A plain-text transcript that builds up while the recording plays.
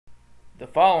The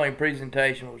following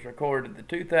presentation was recorded at the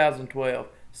 2012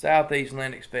 SouthEast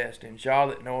LinuxFest in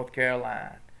Charlotte, North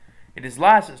Carolina. It is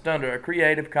licensed under a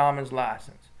Creative Commons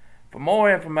license. For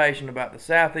more information about the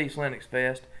SouthEast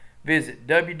LinuxFest, visit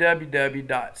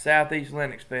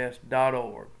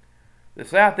www.southeastlinuxfest.org. The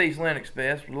SouthEast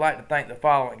LinuxFest would like to thank the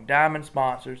following diamond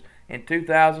sponsors in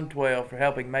 2012 for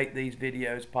helping make these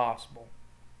videos possible.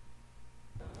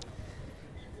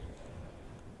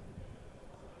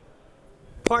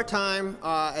 Part-time,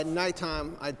 at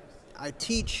nighttime, I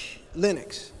teach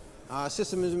Linux,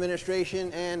 systems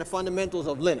administration, and the fundamentals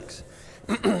of Linux.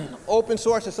 Open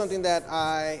source is something that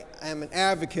I am an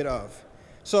advocate of.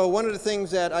 So one of the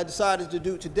things that I decided to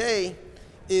do today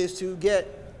is to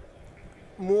get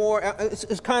more,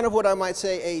 it's kind of what I might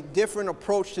say a different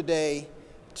approach today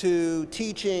to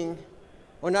teaching,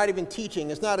 or not even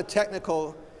teaching. It's not a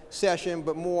technical session,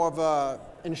 but more of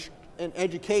an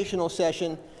educational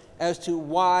session as to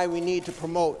why we need to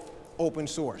promote open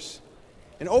source.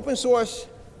 And open source,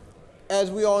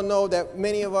 as we all know, that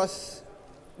many of us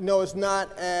know, is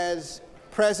not as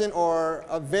present or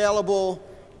available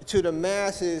to the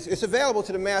masses. It's available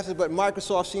to the masses, but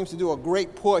Microsoft seems to do a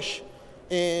great push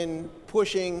in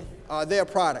pushing their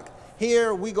product.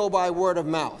 Here, we go by word of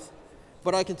mouth.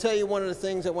 But I can tell you one of the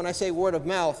things that when I say word of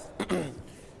mouth,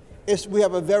 is we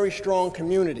have a very strong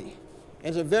community.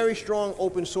 It's a very strong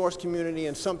open source community,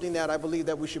 and something that I believe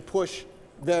that we should push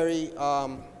very,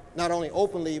 not only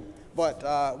openly,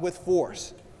 but with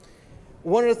force.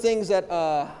 One of the things that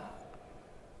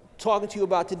talking to you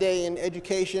about today in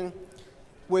education,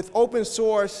 with open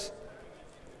source,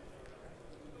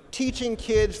 teaching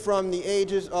kids from the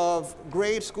ages of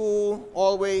grade school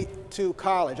all the way to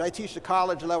college. I teach the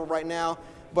college level right now,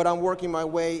 but I'm working my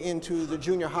way into the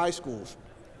junior high schools.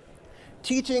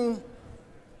 Teaching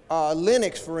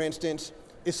Linux, for instance,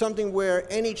 is something where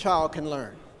any child can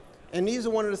learn. And these are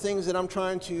one of the things that I'm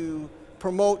trying to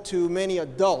promote to many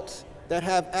adults that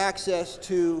have access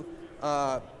to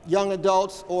young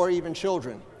adults or even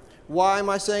children. Why am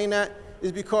I saying that?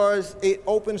 Is because it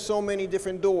opens so many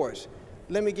different doors.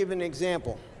 Let me give you an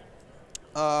example.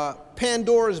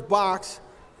 Pandora's box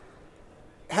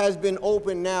has been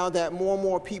opened now that more and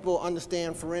more people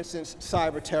understand, for instance,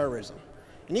 cyber terrorism.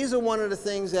 And these are one of the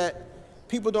things that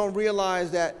people don't realize,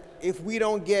 that if we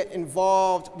don't get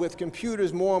involved with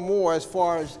computers more and more as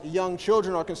far as young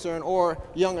children are concerned, or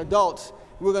young adults,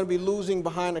 we're going to be losing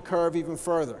behind the curve even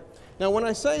further. Now, when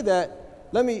I say that,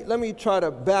 let me try to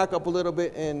back up a little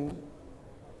bit and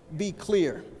be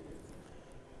clear.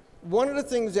 One of the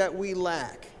things that we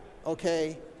lack,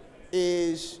 okay,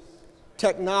 is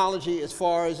technology as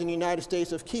far as in the United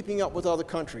States of keeping up with other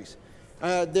countries.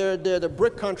 They're the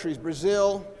BRIC countries,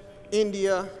 Brazil,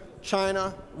 India,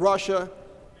 China, Russia.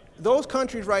 Those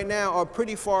countries right now are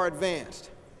pretty far advanced.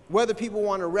 Whether people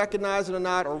want to recognize it or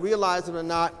not, or realize it or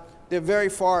not, they're very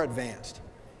far advanced.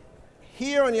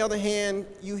 Here, on the other hand,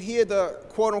 you hear the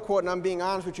quote-unquote, and I'm being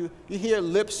honest with you, you hear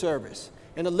lip service.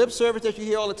 And the lip service that you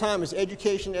hear all the time is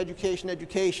education, education,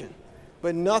 education.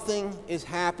 But nothing is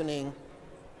happening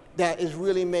that is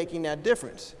really making that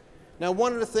difference. Now,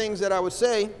 one of the things that I would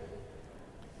say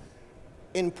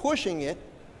in pushing it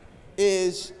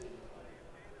is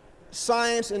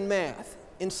science and math.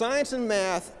 In science and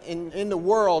math, in the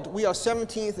world, we are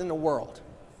 17th in the world.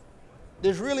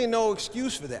 There's really no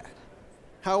excuse for that.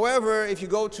 However, if you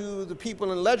go to the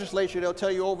people in the legislature, they'll tell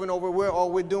you over and over,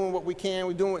 we're doing what we can,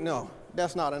 we're doing it. No,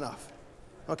 that's not enough,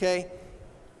 okay?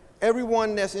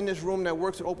 Everyone that's in this room that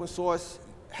works with open source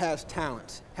has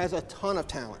talent, has a ton of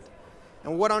talent.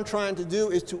 And what I'm trying to do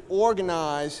is to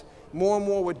organize more and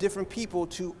more with different people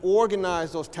to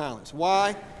organize those talents.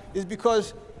 Why? Is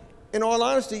because, in all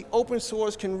honesty, open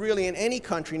source can really, in any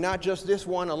country, not just this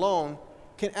one alone,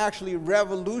 can actually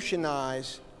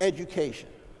revolutionize education.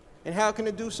 And how can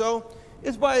it do so?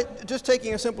 It's by just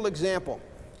taking a simple example.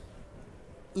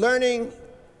 Learning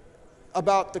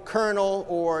about the kernel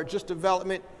or just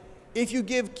development, if you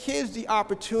give kids the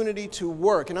opportunity to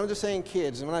work, and I'm just saying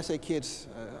kids, and when I say kids,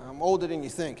 I'm older than you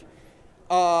think,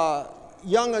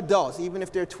 young adults, even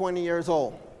if they're 20 years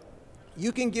old,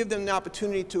 you can give them the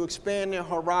opportunity to expand their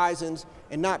horizons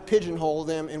and not pigeonhole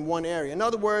them in one area. In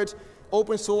other words,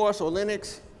 open source or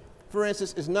Linux, for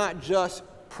instance, is not just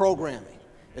programming.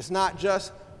 It's not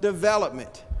just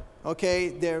development, okay?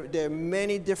 There are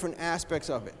many different aspects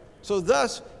of it. So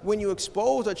thus, when you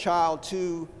expose a child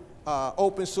to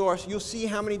open source, you'll see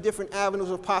how many different avenues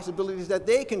of possibilities that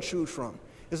they can choose from.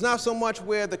 It's not so much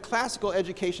where the classical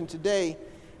education today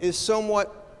is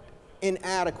somewhat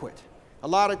inadequate. A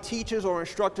lot of teachers or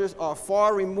instructors are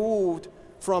far removed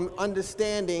from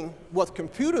understanding what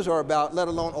computers are about, let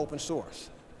alone open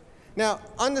source. Now,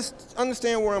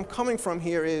 understand where I'm coming from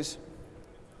here is,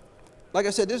 like I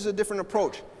said, this is a different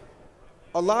approach.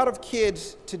 A lot of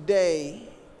kids today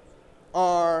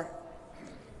are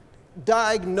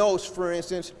diagnosed, for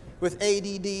instance, with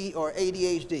ADD or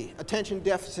ADHD, attention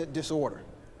deficit disorder.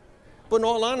 But in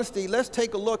all honesty, let's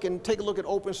take a look at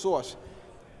open source.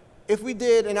 If we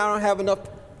did, and I don't have enough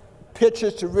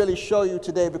pictures to really show you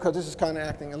today because this is kind of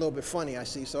acting a little bit funny, I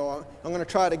see, so I'm going to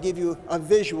try to give you a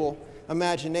visual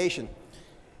imagination.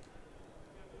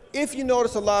 If you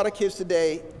notice, a lot of kids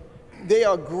today, they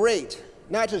are great,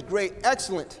 not just great,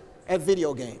 excellent at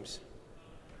video games.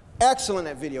 Excellent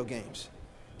at video games.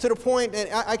 To the point that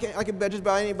I can bet just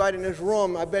about anybody in this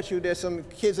room, I bet you there's some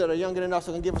kids that are younger than us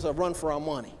that can give us a run for our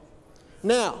money.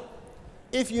 Now,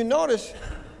 if you notice,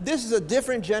 this is a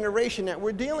different generation that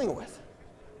we're dealing with.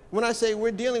 When I say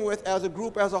we're dealing with as a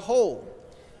group as a whole,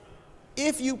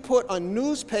 if you put a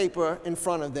newspaper in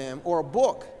front of them or a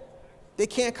book, they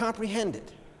can't comprehend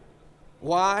it.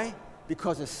 Why?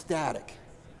 Because it's static.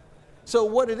 So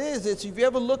what it is if you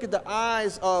ever look at the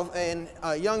eyes of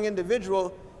a young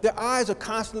individual, their eyes are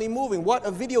constantly moving. What?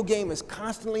 A video game is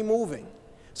constantly moving.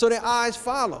 So their eyes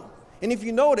follow. And if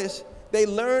you notice, they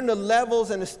learn the levels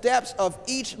and the steps of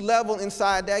each level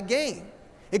inside that game.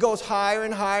 It goes higher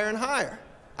and higher and higher.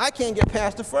 I can't get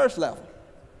past the first level.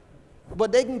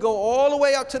 But they can go all the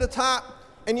way up to the top,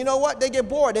 and you know what? They get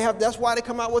bored. That's why they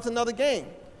come out with another game.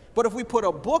 But if we put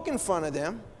a book in front of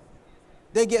them,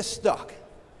 they get stuck.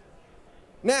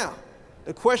 Now,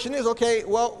 the question is, okay,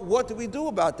 well, what do we do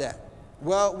about that?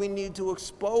 Well, we need to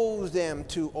expose them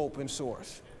to open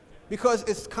source because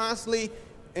it's constantly,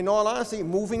 in all honesty,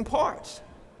 moving parts.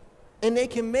 And they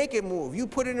can make it move. You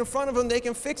put it in front of them, they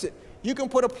can fix it. You can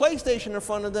put a PlayStation in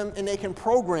front of them and they can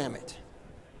program it.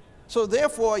 So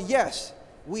therefore, yes,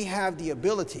 we have the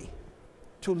ability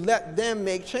to let them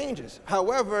make changes.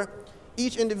 However,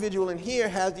 each individual in here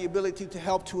has the ability to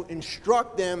help to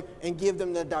instruct them and give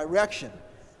them the direction.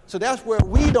 So that's where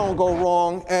we don't go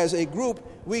wrong as a group.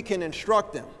 We can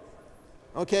instruct them.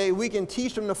 Okay, we can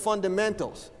teach them the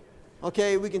fundamentals.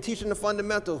 Okay, we can teach them the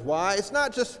fundamentals. Why? It's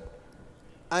not just,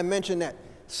 I mentioned that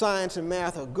science and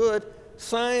math are good.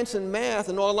 Science and math,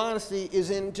 in all honesty, is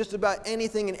in just about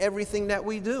anything and everything that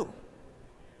we do.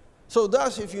 So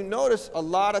thus, if you notice, a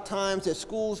lot of times that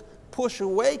schools push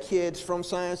away kids from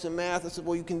science and math and say,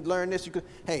 well, you can learn this. You can.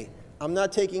 Hey, I'm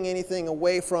not taking anything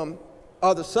away from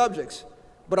other subjects,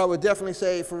 but I would definitely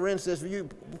say, for instance, if you're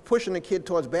pushing a kid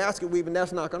towards basket weaving,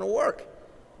 that's not going to work.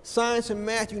 Science and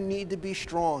math you need to be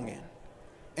strong in.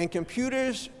 And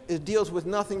computers, it deals with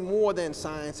nothing more than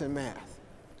science and math.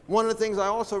 One of the things I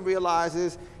also realize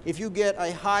is if you get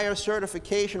a higher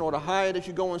certification or the higher that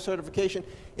you go in certification,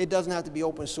 it doesn't have to be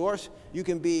open source. You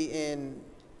can be in,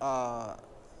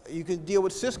 you can deal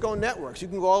with Cisco networks. You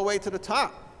can go all the way to the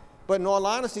top. But in all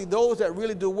honesty, those that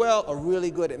really do well are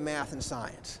really good at math and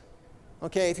science.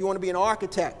 Okay, if you want to be an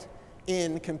architect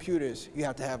in computers, you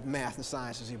have to have math and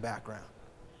science as your background.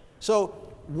 So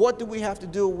what do we have to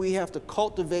do? We have to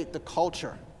cultivate the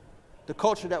culture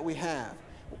that we have.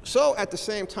 So at the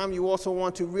same time, you also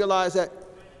want to realize that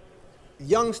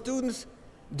young students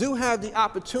do have the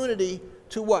opportunity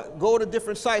to what? Go to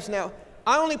different sites. Now,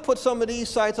 I only put some of these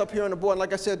sites up here on the board.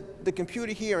 Like I said, the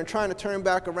computer here and trying to turn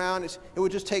back around, it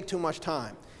would just take too much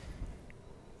time.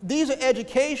 These are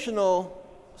educational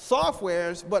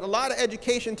softwares, but a lot of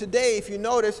education today, if you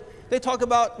notice, they talk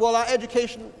about, well, our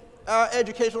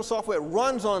educational software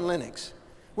runs on Linux.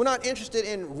 We're not interested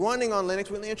in running on Linux.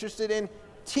 We're interested in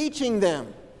teaching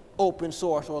them open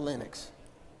source or Linux.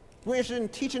 We're interested in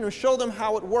teaching them, show them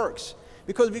how it works.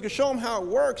 Because if you can show them how it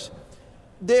works,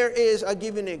 I'll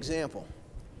give you an example.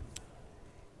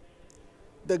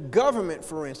 The government,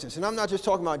 for instance, and I'm not just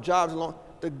talking about jobs alone,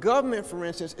 the government, for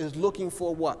instance, is looking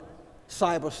for what?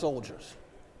 Cyber soldiers.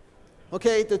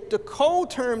 Okay, the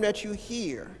code term that you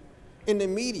hear in the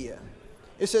media,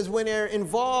 it says when they're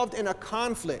involved in a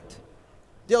conflict,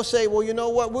 they'll say, well, you know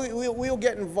what, we'll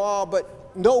get involved,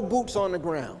 but no boots on the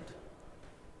ground.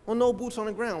 Well, no boots on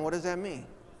the ground, what does that mean?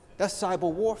 That's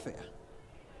cyber warfare.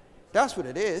 That's what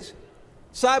it is.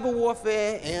 Cyber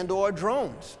warfare and or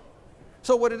drones.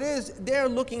 So what it is, they're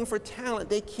looking for talent.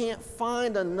 They can't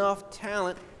find enough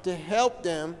talent to help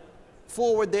them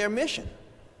forward their mission.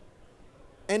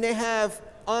 And they have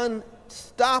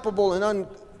unstoppable and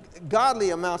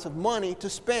ungodly amounts of money to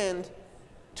spend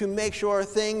to make sure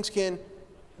things can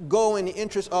go in the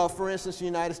interest of, for instance, the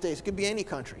United States. It could be any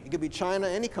country. It could be China,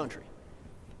 any country.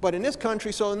 But in this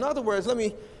country, so in other words, let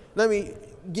me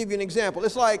give you an example.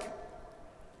 It's like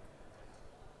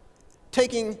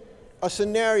taking a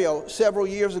scenario several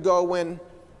years ago when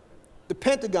The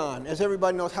Pentagon, as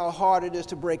everybody knows how hard it is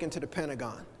to break into the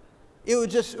Pentagon. You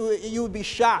would be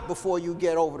shot before you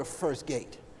get over the first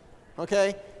gate,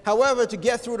 okay? However, to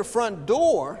get through the front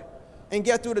door and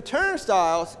get through the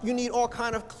turnstiles, you need all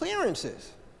kind of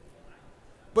clearances.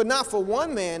 But not for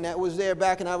one man that was there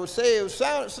back, and I would say it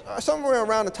was somewhere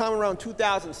around the time around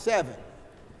 2007,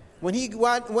 when he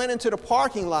went into the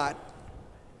parking lot,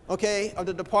 okay, of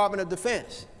the Department of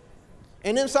Defense.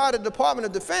 And inside the Department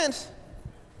of Defense,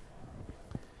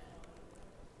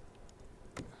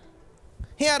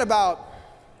 he had about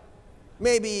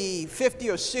maybe 50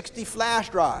 or 60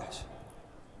 flash drives.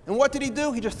 And what did he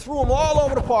do? He just threw them all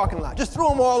over the parking lot. Just threw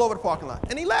them all over the parking lot.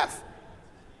 And he left.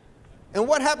 And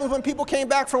what happens when people came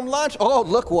back from lunch? Oh,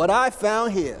 look what I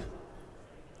found here.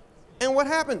 And what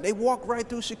happened? They walked right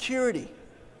through security,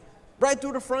 right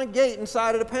through the front gate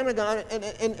inside of the Pentagon,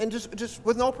 and just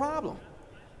with no problem.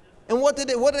 And what do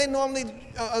they normally,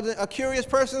 a curious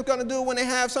person is going to do when they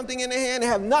have something in their hand? They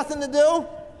have nothing to do.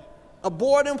 A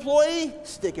bored employee,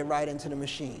 stick it right into the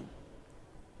machine.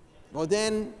 Well,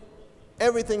 then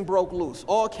everything broke loose.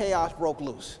 All chaos broke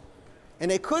loose.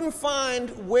 And they couldn't find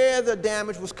where the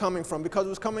damage was coming from because it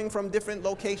was coming from different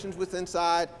locations within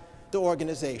inside the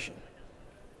organization.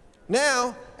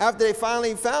 Now, after they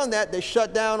finally found that, they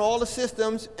shut down all the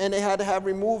systems and they had to have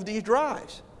removed these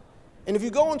drives. And if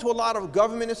you go into a lot of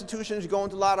government institutions, you go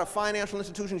into a lot of financial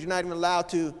institutions, you're not even allowed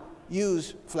to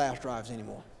use flash drives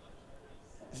anymore.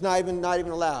 It's not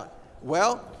even allowed.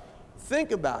 Well,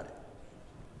 think about it.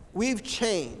 We've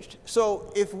changed. So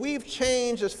if we've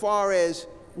changed as far as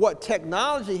what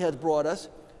technology has brought us,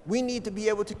 we need to be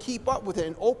able to keep up with it.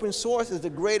 And open source is the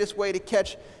greatest way to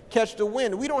catch the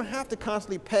wind. We don't have to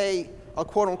constantly pay a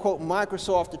quote-unquote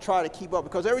Microsoft to try to keep up,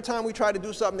 because every time we try to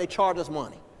do something, they charge us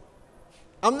money.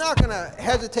 I'm not going to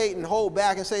hesitate and hold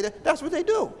back and say that that's what they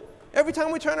do. Every time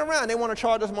we turn around, they want to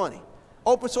charge us money.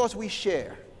 Open source, we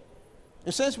share.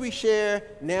 And since we share,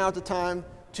 now's the time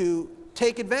to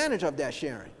take advantage of that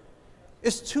sharing.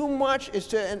 It's too much,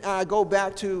 and I go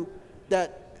back to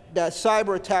that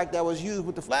cyber attack that was used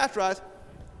with the flash drives.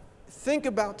 Think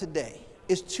about today.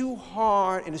 It's too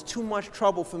hard and it's too much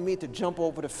trouble for me to jump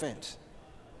over the fence.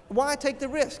 Why take the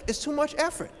risk? It's too much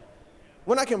effort.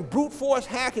 When I can brute force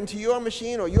hack into your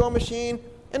machine or your machine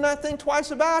and not think twice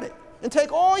about it and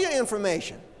take all your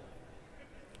information.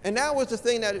 And that was the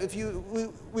thing that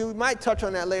we might touch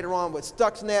on that later on with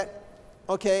Stuxnet,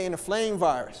 okay, and the flame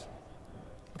virus.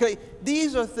 Okay,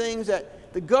 these are things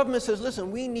that the government says,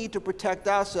 listen, we need to protect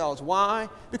ourselves. Why?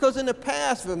 Because in the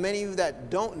past, for many of you that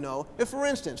don't know, for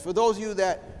instance, for those of you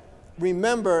that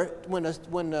remember when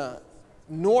the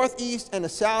Northeast and the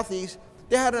Southeast,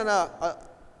 they had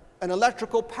an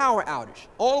electrical power outage,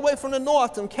 all the way from the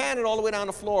north, from Canada, all the way down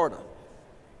to Florida.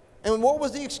 And what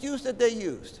was the excuse that they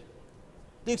used?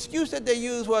 The excuse that they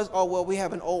used was, oh, well, we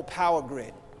have an old power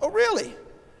grid. Oh, really?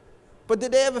 But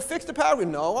did they ever fix the power grid?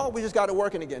 No. Oh, we just got it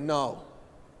working again. No.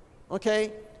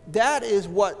 Okay? That is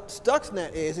what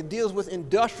Stuxnet is. It deals with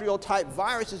industrial-type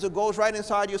viruses. It goes right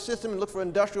inside your system and looks for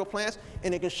industrial plants,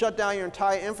 and it can shut down your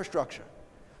entire infrastructure.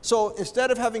 So instead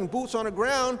of having boots on the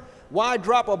ground, why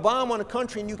drop a bomb on a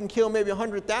country and you can kill maybe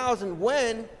 100,000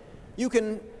 when you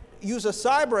can use a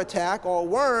cyber attack or a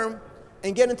worm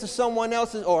and get into someone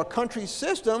else's or a country's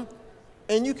system,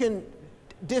 and you can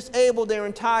disable their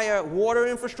entire water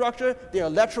infrastructure, their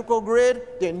electrical grid,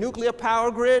 their nuclear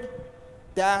power grid.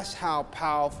 That's how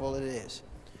powerful it is.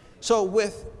 So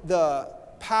with the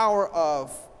power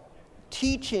of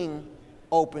teaching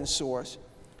open source,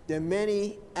 there are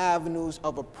many avenues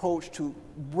of approach to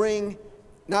bring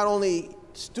not only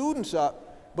students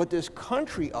up, but this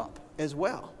country up as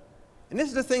well. And this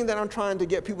is the thing that I'm trying to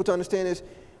get people to understand is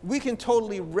we can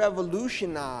totally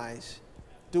revolutionize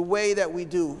the way that we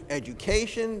do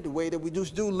education, the way that we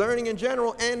do learning in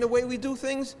general, and the way we do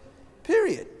things,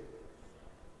 period.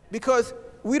 Because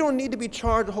we don't need to be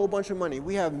charged a whole bunch of money.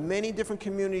 We have many different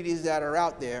communities that are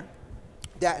out there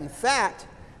that, in fact,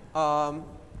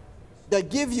 that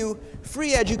give you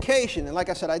free education. And like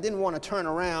I said, I didn't want to turn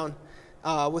around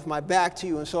with my back to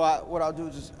you, and so what I'll do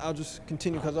is I'll just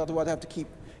continue, because otherwise I have to keep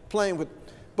playing with.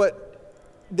 But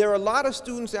there are a lot of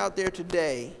students out there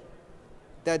today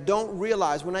that don't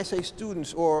realize, when I say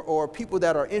students or people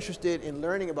that are interested in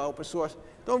learning about open source,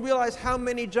 don't realize how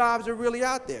many jobs are really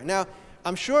out there. Now,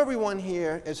 I'm sure everyone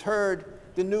here has heard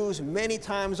the news many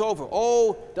times over.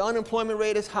 Oh, the unemployment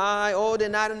rate is high. Oh, there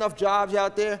are not enough jobs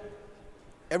out there.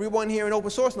 Everyone here in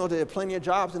open source knows that there are plenty of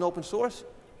jobs in open source.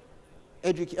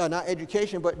 Not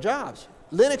education, but jobs.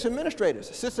 Linux administrators,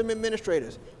 system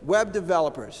administrators, web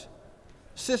developers,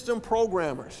 system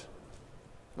programmers,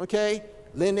 okay?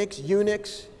 Linux,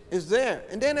 Unix, is there.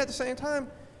 And then at the same time,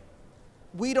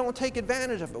 we don't take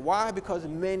advantage of it. Why? Because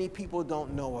many people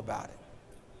don't know about it.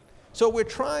 So we're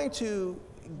trying to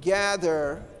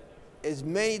gather as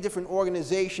many different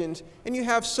organizations, and you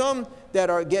have some that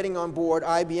are getting on board.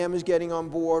 IBM is getting on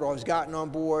board or has gotten on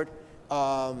board.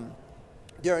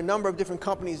 There are a number of different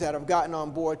companies that have gotten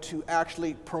on board to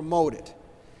actually promote it.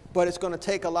 But it's going to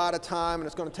take a lot of time and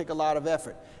it's going to take a lot of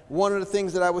effort. One of the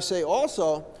things that I would say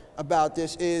also about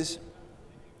this is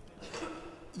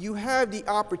you have the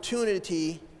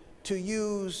opportunity to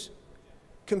use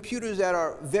computers that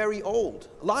are very old.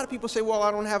 A lot of people say, well, I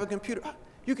don't have a computer.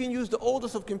 You can use the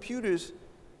oldest of computers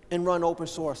and run open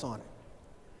source on it.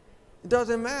 It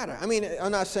doesn't matter. I mean,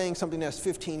 I'm not saying something that's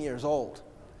 15 years old.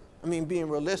 I mean, being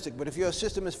realistic, but if your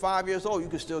system is 5 years old, you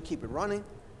can still keep it running.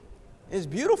 It's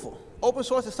beautiful. Open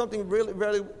source is something really,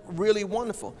 really, really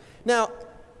wonderful. Now,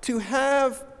 to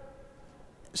have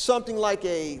something like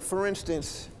for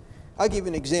instance, I'll give you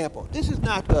an example. This is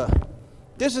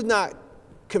not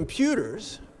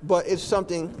computers, but it's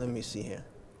something, let me see here.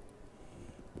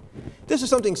 This is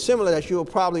something similar that you'll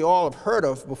probably all have heard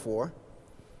of before.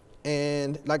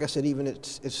 And like I said, even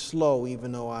it's slow,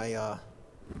 even though I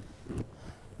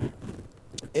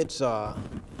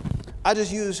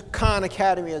just use Khan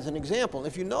Academy as an example.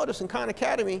 If you notice in Khan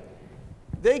Academy,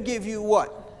 they give you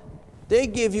what? They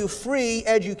give you free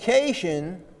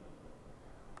education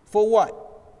for what?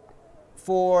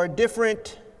 For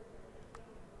different,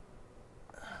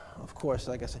 of course,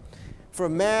 like I said, for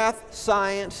math,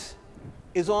 science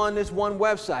is on this one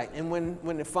website. And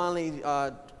when it finally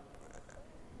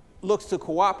looks to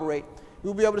cooperate,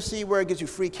 you'll be able to see where it gives you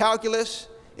free calculus,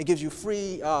 it gives you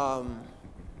free, all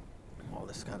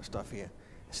this kind of stuff here.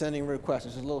 Sending requests,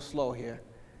 it's a little slow here.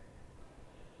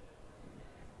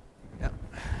 Yeah.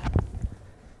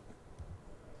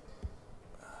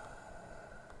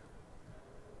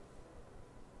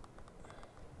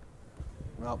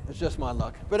 Well, it's just my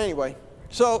luck. But anyway,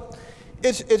 so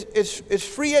it's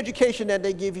free education that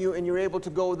they give you, and you're able to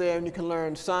go there and you can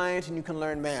learn science and you can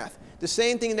learn math. The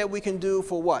same thing that we can do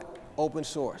for what? Open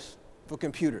source, for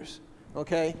computers.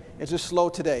 Okay? It's just slow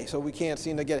today, so we can't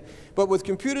seem to get it. But with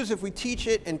computers, if we teach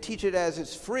it and teach it as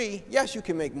it's free, yes, you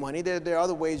can make money. There are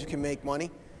other ways you can make money,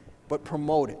 but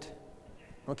promote it.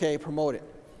 Okay? Promote it.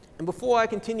 And before I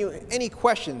continue, any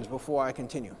questions before I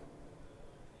continue?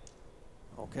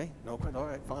 Okay, no questions. All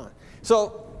right, fine.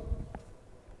 So,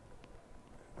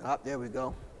 there we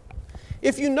go.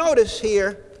 If you notice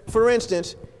here, for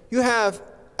instance, you have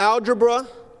algebra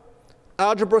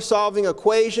solving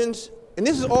equations, and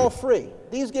this is all free.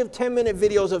 These give 10-minute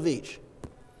videos of each.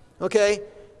 Okay?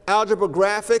 Algebra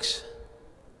graphics.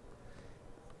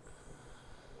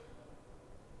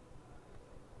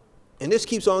 And this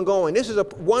keeps on going. This is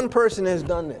one person has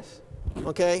done this.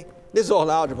 Okay? This is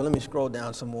all algebra. Let me scroll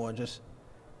down some more.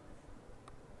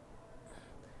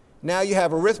 Now you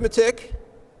have arithmetic.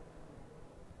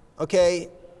 Okay?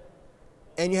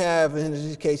 And you have, in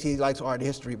this case, he likes art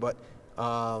history, but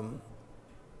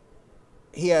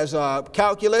he has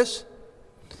calculus,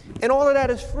 and all of that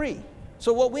is free.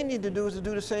 So what we need to do is to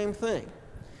do the same thing.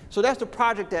 So that's the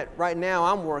project that right now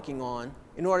I'm working on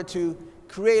in order to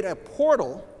create a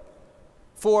portal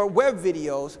for web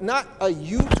videos, not a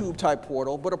YouTube type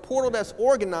portal, but a portal that's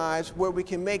organized where we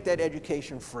can make that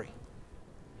education free.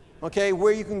 Okay,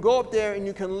 where you can go up there and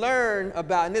you can learn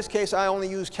about, in this case I only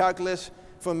use calculus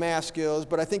for math skills,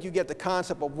 but I think you get the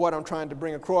concept of what I'm trying to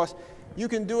bring across. You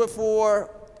can do it for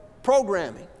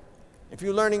programming. If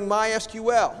you're learning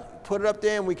MySQL, put it up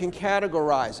there and we can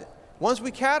categorize it. Once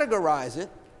we categorize it,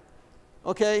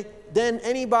 okay, then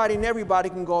anybody and everybody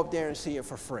can go up there and see it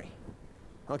for free.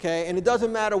 Okay, and it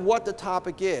doesn't matter what the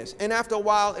topic is. And after a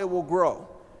while, it will grow.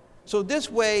 So this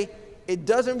way, it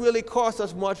doesn't really cost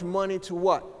us much money to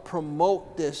what?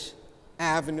 Promote this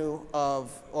avenue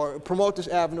of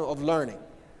learning.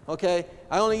 Okay?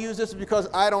 I only use this because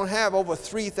I don't have over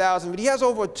 3,000, but he has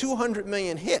over 200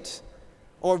 million hits,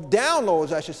 or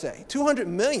downloads, I should say. 200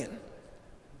 million.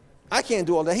 I can't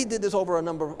do all that. He did this over a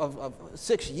number of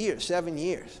 6 years, 7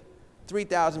 years,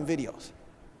 3,000 videos.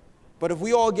 But if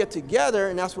we all get together,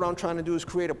 and that's what I'm trying to do, is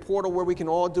create a portal where we can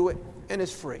all do it, and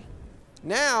it's free.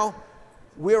 Now,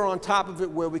 we're on top of it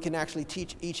where we can actually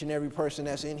teach each and every person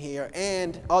that's in here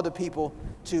and other people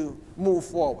to move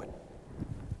forward.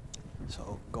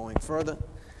 So going further,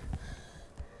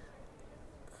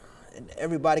 and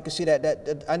everybody can see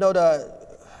that I know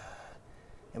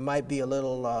it might be a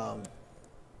little,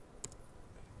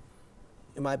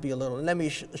 let me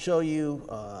show you,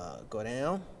 go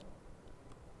down.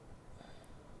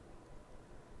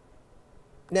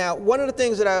 Now, one of the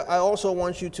things that I also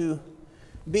want you to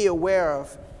be aware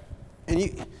of and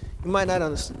you might not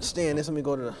understand this. Let me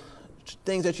go to the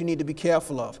things that you need to be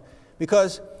careful of.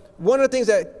 Because one of the things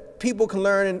that people can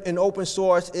learn in open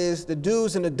source is the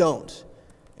do's and the don'ts.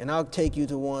 And I'll take you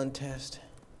to one test.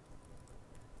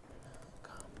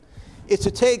 It's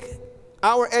to take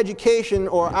our education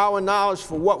or our knowledge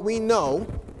for what we know,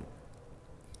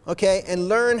 okay, and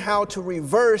learn how to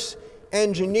reverse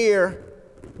engineer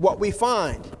what we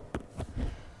find.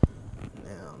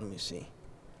 Now, let me see.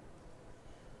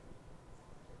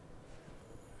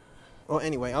 Well,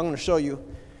 anyway, I'm going to show you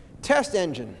test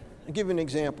engine. I'll give you an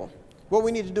example. What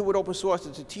we need to do with open source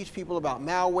is to teach people about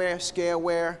malware,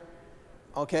 scareware,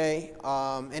 okay,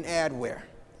 and adware.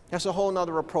 That's a whole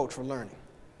other approach for learning.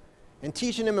 And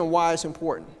teaching them and why it's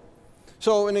important.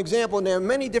 So an example, there are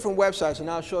many different websites, and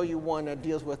I'll show you one that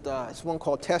deals with, it's one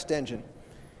called Test Engine.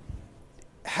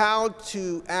 How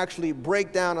to actually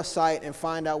break down a site and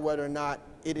find out whether or not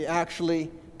it actually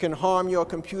can harm your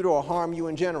computer or harm you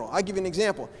in general. I'll give you an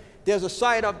example. There's a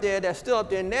site up there that's still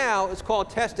up there now. It's called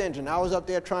Test Engine. I was up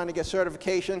there trying to get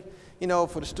certification, you know,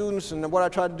 for the students, and what I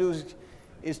tried to do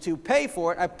is to pay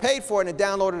for it. I paid for it, and it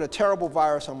downloaded a terrible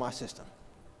virus on my system.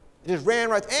 It just ran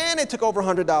right, and it took over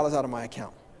 $100 out of my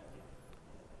account.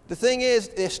 The thing is,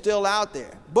 they're still out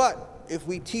there. But if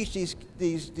we teach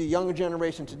the younger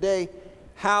generation today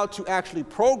how to actually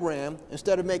program,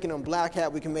 instead of making them black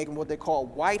hat, we can make them what they call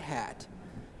white hat,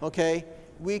 okay?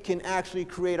 We can actually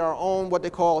create our own, what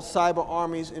they call cyber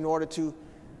armies in order to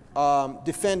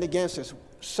defend against this.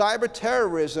 Cyber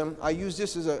terrorism, I use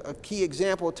this as a key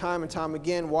example time and time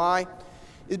again. Why?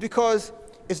 Is because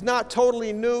it's not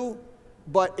totally new,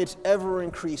 but it's ever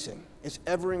increasing. It's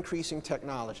ever increasing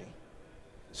technology.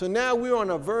 So now we're on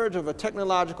the verge of a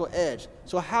technological edge.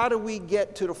 So how do we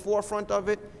get to the forefront of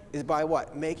it? Is by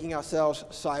what? Making ourselves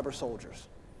cyber soldiers.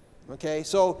 Okay,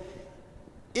 so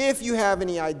if you have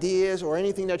any ideas or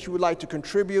anything that you would like to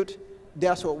contribute,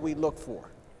 that's what we look for.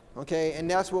 Okay, and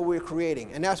that's what we're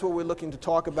creating, and that's what we're looking to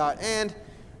talk about. And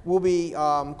we'll be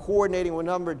coordinating with a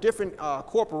number of different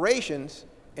corporations,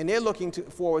 and they're looking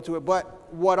forward to it,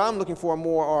 but what I'm looking for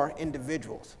more are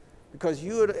individuals. Because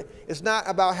it's not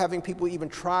about having people even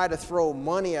try to throw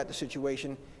money at the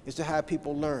situation, it's to have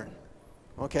people learn.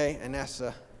 Okay, and that's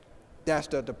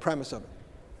the premise of it.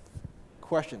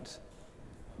 Questions?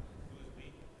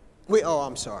 Oh,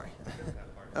 I'm sorry.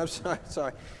 I'm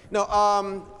sorry. No,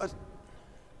 It's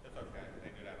okay, they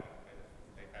do that all,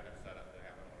 they have it set up, they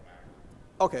have it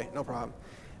automatic. Okay, no problem.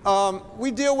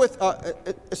 We deal with,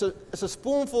 it's a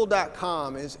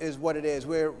spoonful.com is what it is.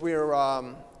 We're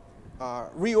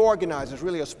reorganized. It's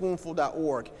really a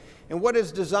spoonful.org. And what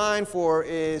it's designed for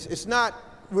is, it's not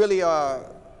really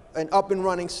an up and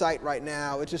running site right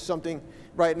now. It's just something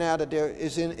right now that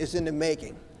is in the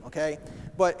making, okay?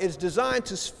 But it's designed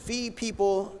to feed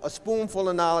people a spoonful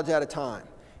of knowledge at a time.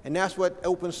 And that's what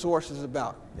open source is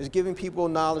about, is giving people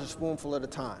knowledge a spoonful at a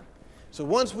time. So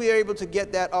once we are able to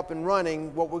get that up and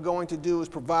running, what we're going to do is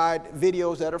provide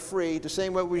videos that are free, the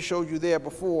same way we showed you there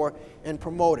before, and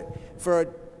promote it.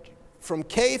 From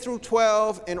K through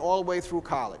 12 and all the way through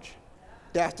college.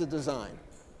 That's the design.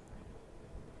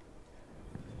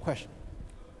 Question?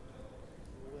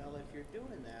 Well, if you're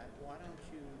doing that, why don't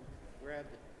you grab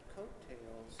the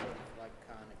coattails of like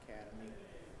Khan Academy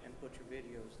and put your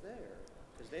videos there?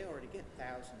 Because they already get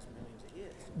thousands, millions of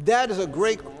hits. That is a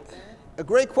great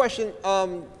question.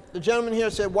 The gentleman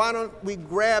here said, why don't we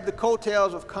grab the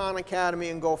coattails of Khan Academy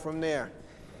and go from there?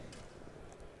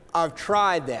 I've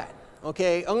tried that.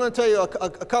 Okay, I'm going to tell you a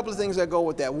couple of things that go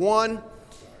with that. One,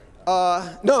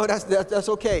 no, that's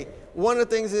okay. One of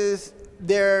the things is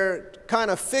they're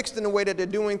kind of fixed in the way that they're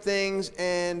doing things,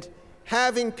 and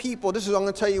having people, I'm going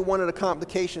to tell you one of the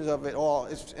complications of it all,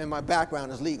 and my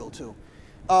background is legal too.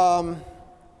 One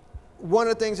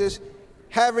of the things is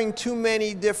having too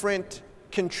many different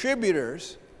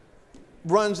contributors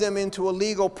runs them into a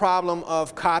legal problem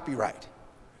of copyright.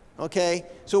 Okay,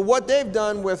 so what they've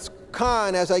done with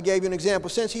Khan, as I gave you an example,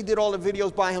 since he did all the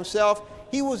videos by himself,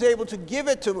 he was able to give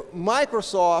it to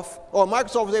Microsoft, or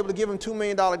Microsoft was able to give him $2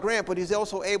 million grant, but he's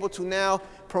also able to now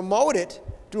promote it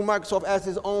through Microsoft as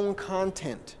his own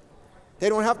content. They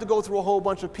don't have to go through a whole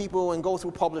bunch of people and go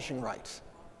through publishing rights.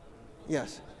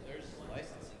 Yes? There's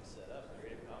licensing set up.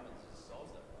 Creative Commons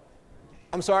solves that problem.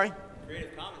 I'm sorry?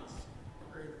 Creative Commons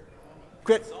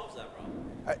solves that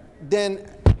problem. Then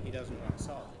He doesn't want to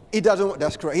solve it. he doesn't,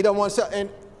 that's correct. He doesn't want to, and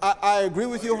I agree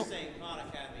with you. You're saying Khan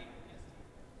Academy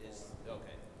is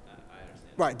okay. I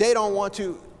understand. Right, they don't want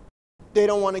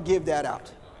to give that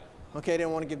out. Okay, they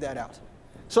don't want to give that out.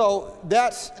 So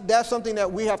that's something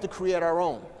that we have to create our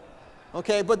own.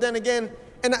 Okay, but then again,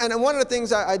 And one of the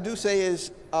things I do say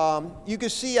is, you can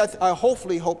see, I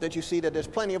hopefully hope that you see that there's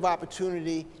plenty of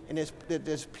opportunity and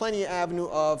there's plenty of avenue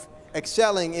of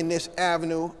excelling in this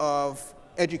avenue of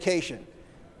education.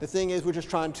 The thing is, we're just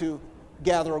trying to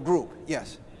gather a group.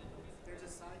 Yes? There's a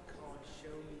site called Show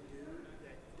Me Do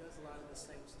that does a lot of the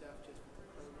same stuff just with the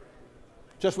programming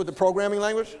language. Just with the programming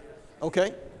language?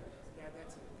 Okay. Yeah,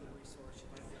 that's a good resource.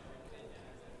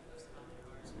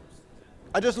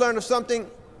 I just learned of something.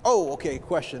 Oh, okay,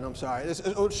 question, I'm sorry.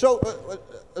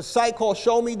 A site called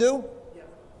Show Me Do? Yeah.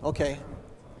 Okay,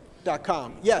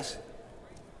 .com, yes.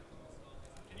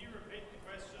 Can you repeat the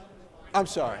question? I'm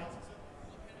sorry.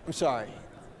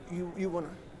 You want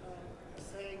to?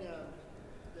 Saying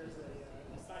there's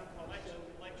a site called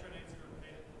Lecture needs to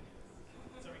repeat it.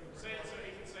 So we can say it so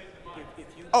he can say it to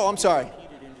the mic. Oh, I'm sorry.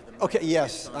 Okay,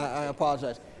 yes, I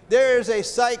apologize. There is a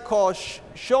site called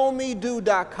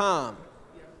showmedo.com.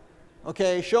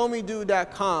 Okay,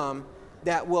 showmedo.com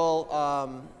that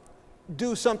will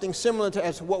do something similar to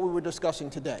as what we were discussing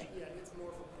today. Yeah, it's more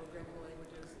for programming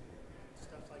languages and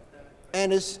stuff like that.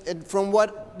 And from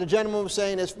what the gentleman was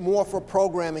saying, it's more for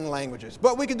programming languages.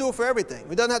 But we can do it for everything.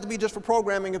 It doesn't have to be just for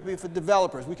programming, it can be for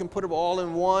developers. We can put it all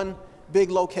in one big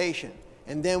location,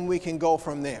 and then we can go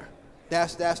from there.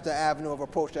 That's the avenue of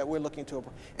approach that we're looking to.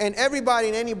 And everybody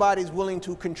and anybody is willing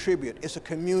to contribute. It's a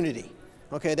community,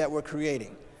 okay, that we're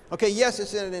creating. Okay, yes,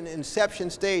 it's in an inception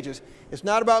stages. It's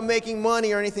not about making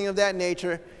money or anything of that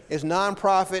nature. It's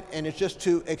nonprofit, and it's just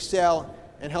to excel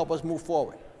and help us move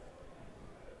forward.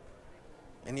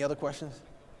 Any other questions?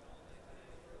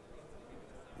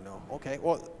 No, okay.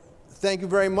 Well, thank you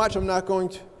very much. I'm not going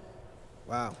to,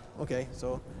 wow, okay.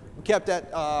 So we kept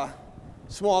that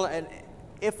smaller, and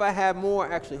if I have more,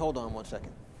 actually, hold on one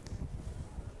second.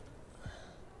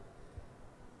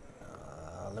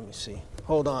 Let me see.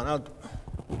 Hold on.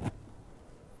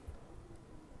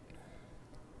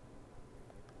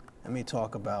 Let me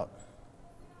talk about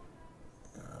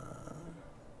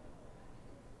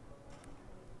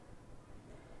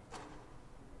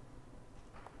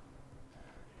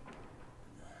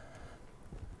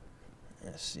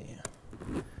let's see.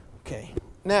 Okay.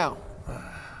 Now,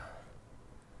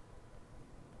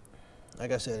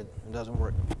 like I said, it doesn't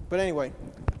work. But anyway,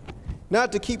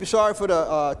 not to keep you, sorry for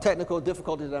the technical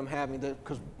difficulties that I'm having,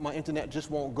 because my internet just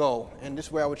won't go. And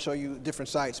this way I would show you different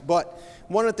sites. But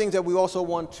one of the things that we also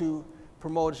want to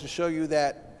promote is to show you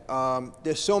that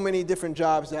there's so many different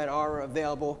jobs that are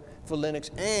available for Linux.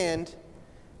 And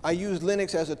I use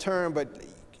Linux as a term, but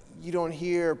you don't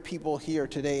hear people here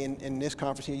today in this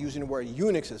conference here using the word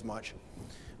Unix as much.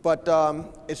 But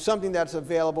it's something that's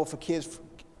available for kids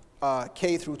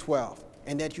K through 12,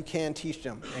 and that you can teach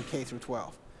them in K through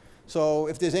 12. So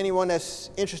if there's anyone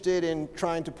that's interested in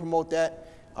trying to promote that,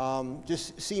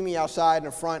 just see me outside in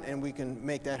the front and we can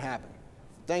make that happen.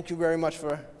 Thank you very much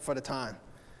for the time.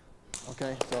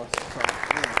 Okay, so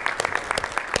yeah.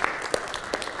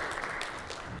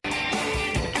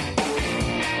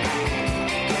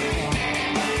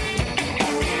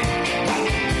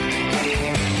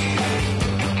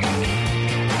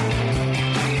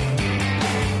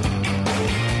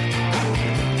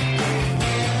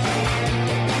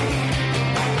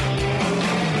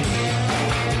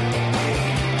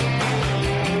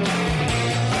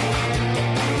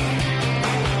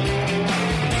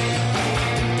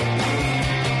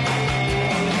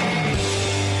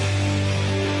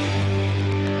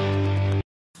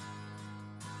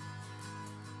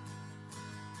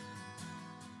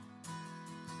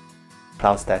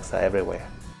 Cloud stacks are everywhere.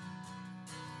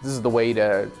 This is the way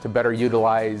to better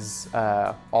utilize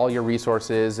all your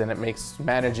resources, and it makes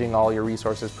managing all your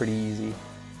resources pretty easy.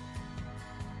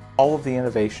 All of the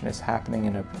innovation is happening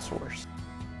in open source.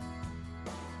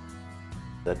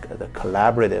 The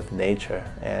collaborative nature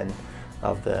and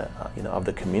of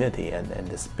the community and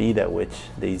the speed at which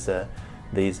these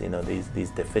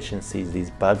deficiencies, these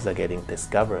bugs are getting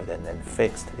discovered and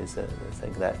fixed is a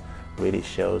thing that really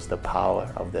shows the power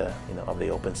of the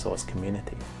open source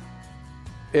community.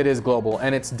 It is global,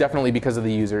 and it's definitely because of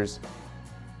the users.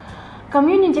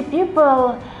 Community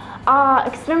people are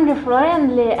extremely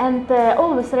friendly and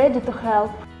always ready to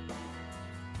help.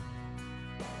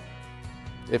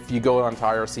 If you go onto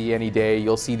IRC any day,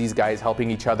 you'll see these guys helping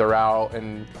each other out,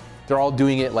 and they're all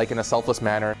doing it like in a selfless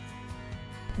manner.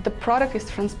 The product is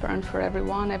transparent for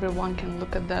everyone. Everyone can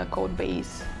look at the code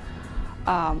base.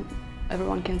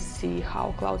 Everyone can see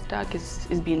how Cloud Stack is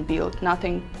being built.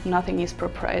 Nothing is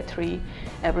proprietary.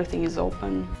 Everything is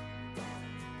open.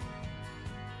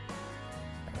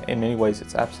 In many ways,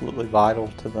 it's absolutely vital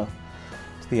to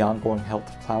the ongoing health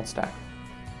of Cloud Stack.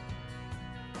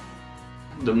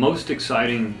 The most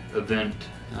exciting event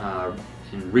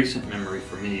in recent memory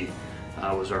for me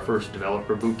was our first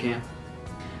developer boot camp.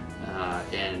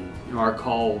 And our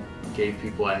call gave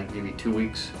people, I think, maybe 2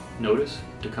 weeks notice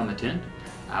to come attend.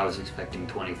 I was expecting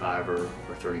 25 or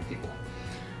 30 people.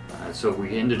 So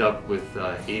we ended up with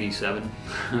 87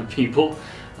 people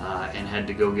and had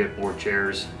to go get more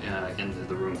chairs into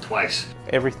the room twice.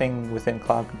 Everything within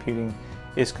cloud computing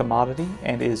is commodity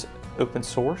and is open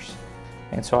source.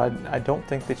 And so I don't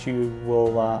think that you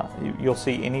will you'll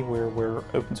see anywhere where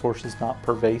open source is not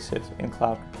pervasive in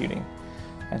cloud computing.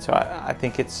 And so I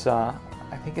think it's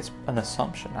an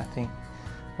assumption. I think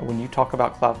when you talk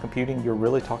about cloud computing, you're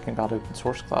really talking about open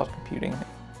source cloud computing.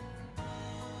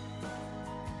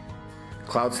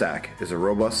 CloudStack is a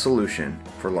robust solution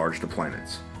for large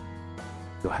deployments.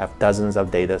 You have dozens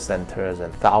of data centers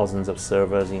and thousands of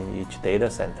servers in each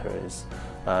data center.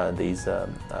 These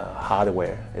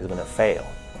hardware is going to fail,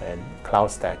 and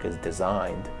CloudStack is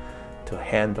designed to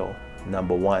handle,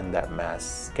 number one, that mass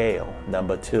scale.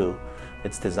 Number two,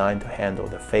 it's designed to handle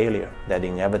the failure that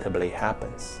inevitably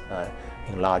happens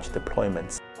in large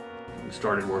deployments. We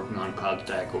started working on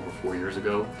CloudStack over 4 years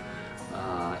ago,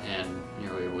 and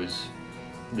it was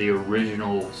the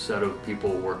original set of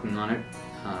people working on it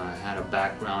had a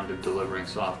background of delivering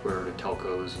software to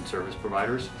telcos and service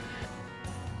providers.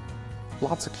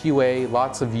 Lots of QA,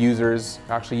 lots of users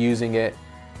actually using it.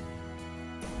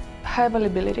 High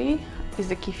availability is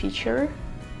the key feature.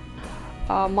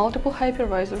 Multiple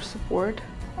hypervisor support,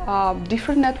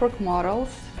 different network models.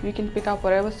 You can pick up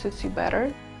whatever suits you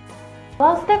better.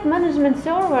 CloudStack management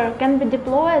server can be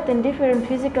deployed in different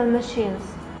physical machines.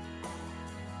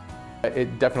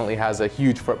 It definitely has a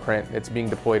huge footprint. It's being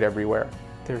deployed everywhere.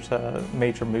 There's a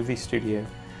major movie studio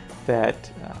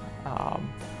that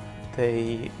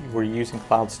they were using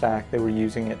CloudStack. They were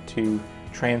using it to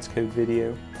transcode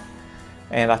video,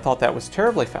 and I thought that was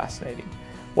terribly fascinating.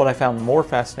 What I found more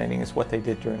fascinating is what they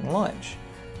did during lunch,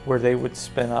 where they would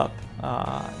spin up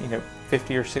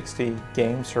 50 or 60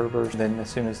 game servers. Then as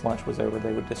soon as lunch was over,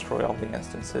 they would destroy all the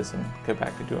instances and go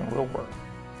back to doing real work.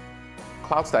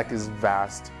 CloudStack is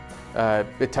vast.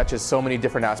 It touches so many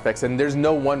different aspects, and there's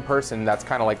no one person that's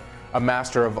kind of like a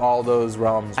master of all those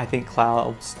realms. I think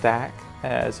CloudStack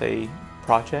as a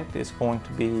project is going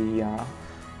to be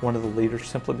one of the leaders,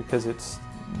 simply because it's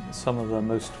some of the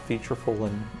most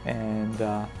featureful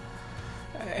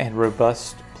and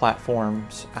robust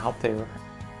platforms out there.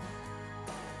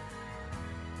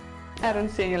 I don't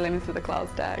see any limits to the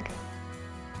CloudStack.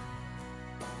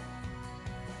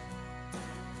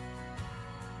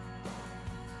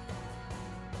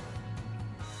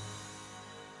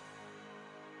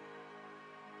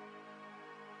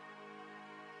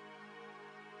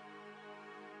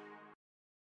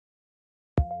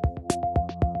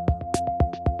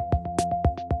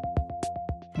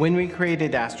 When we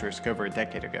created Asterisk over a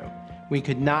decade ago, we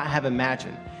could not have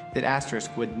imagined that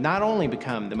Asterisk would not only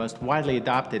become the most widely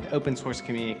adopted open source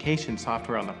communication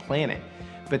software on the planet,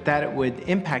 but that it would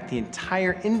impact the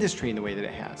entire industry in the way that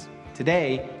it has.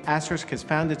 Today, Asterisk has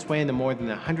found its way into more than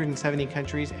 170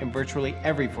 countries and virtually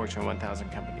every Fortune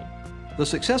 1000 company. The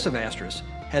success of Asterisk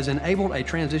has enabled a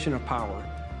transition of power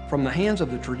from the hands of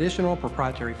the traditional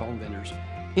proprietary phone vendors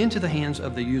into the hands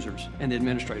of the users and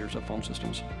administrators of phone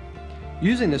systems.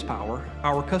 Using this power,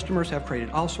 our customers have created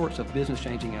all sorts of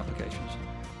business-changing applications,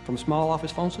 from small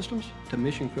office phone systems to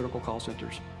mission-critical call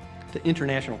centers to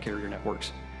international carrier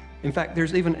networks. In fact,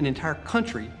 there's even an entire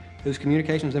country whose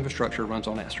communications infrastructure runs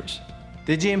on Asterisk.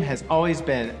 Digium has always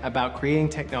been about creating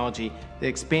technology that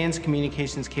expands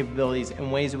communications capabilities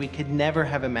in ways that we could never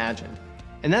have imagined.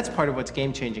 And that's part of what's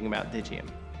game-changing about Digium.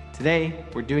 Today,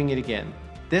 we're doing it again,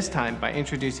 this time by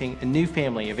introducing a new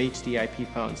family of HD IP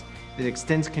phones that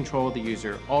extends control of the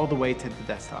user all the way to the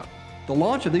desktop. The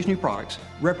launch of these new products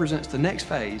represents the next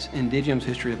phase in Digium's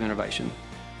history of innovation.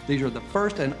 These are the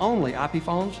first and only IP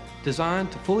phones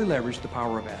designed to fully leverage the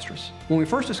power of Asterisk. When we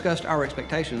first discussed our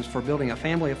expectations for building a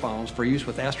family of phones for use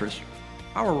with Asterisk,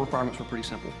 our requirements were pretty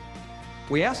simple.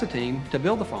 We asked the team to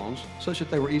build the phones such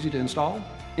that they were easy to install,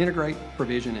 integrate,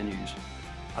 provision, and use.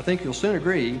 I think you'll soon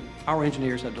agree our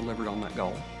engineers have delivered on that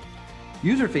goal.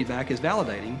 User feedback is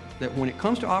validating that when it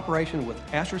comes to operation with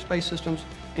Asterisk-based systems,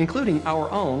 including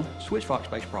our own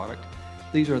SwitchVox-based product,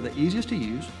 these are the easiest to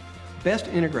use, best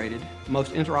integrated,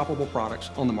 most interoperable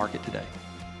products on the market today.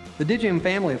 The Digium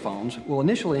family of phones will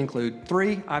initially include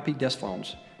 3 IP desk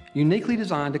phones, uniquely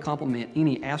designed to complement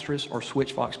any Asterisk or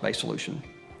SwitchVox-based solution.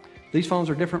 These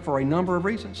phones are different for a number of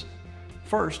reasons.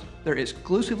 First, they're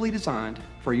exclusively designed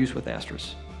for use with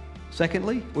Asterisk.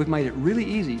 Secondly, we've made it really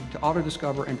easy to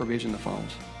auto-discover and provision the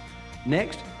phones.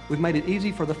 Next, we've made it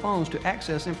easy for the phones to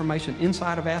access information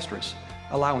inside of Asterisk,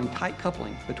 allowing tight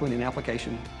coupling between an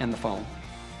application and the phone.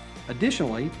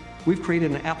 Additionally, we've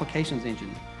created an applications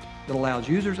engine that allows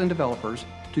users and developers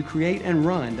to create and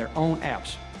run their own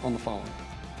apps on the phone.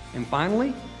 And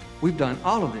finally, we've done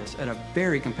all of this at a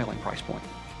very compelling price point.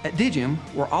 At Digium,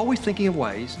 we're always thinking of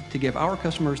ways to give our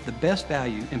customers the best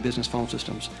value in business phone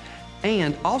systems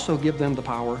and also give them the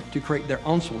power to create their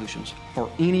own solutions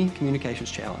for any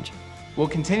communications challenge. We'll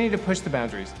continue to push the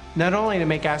boundaries, not only to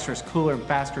make Asterisk cooler,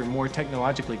 faster, and more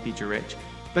technologically feature-rich,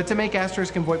 but to make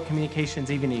Asterisk and VoIP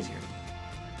communications even easier.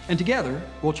 And together,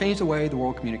 we'll change the way the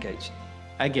world communicates.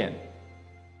 Again,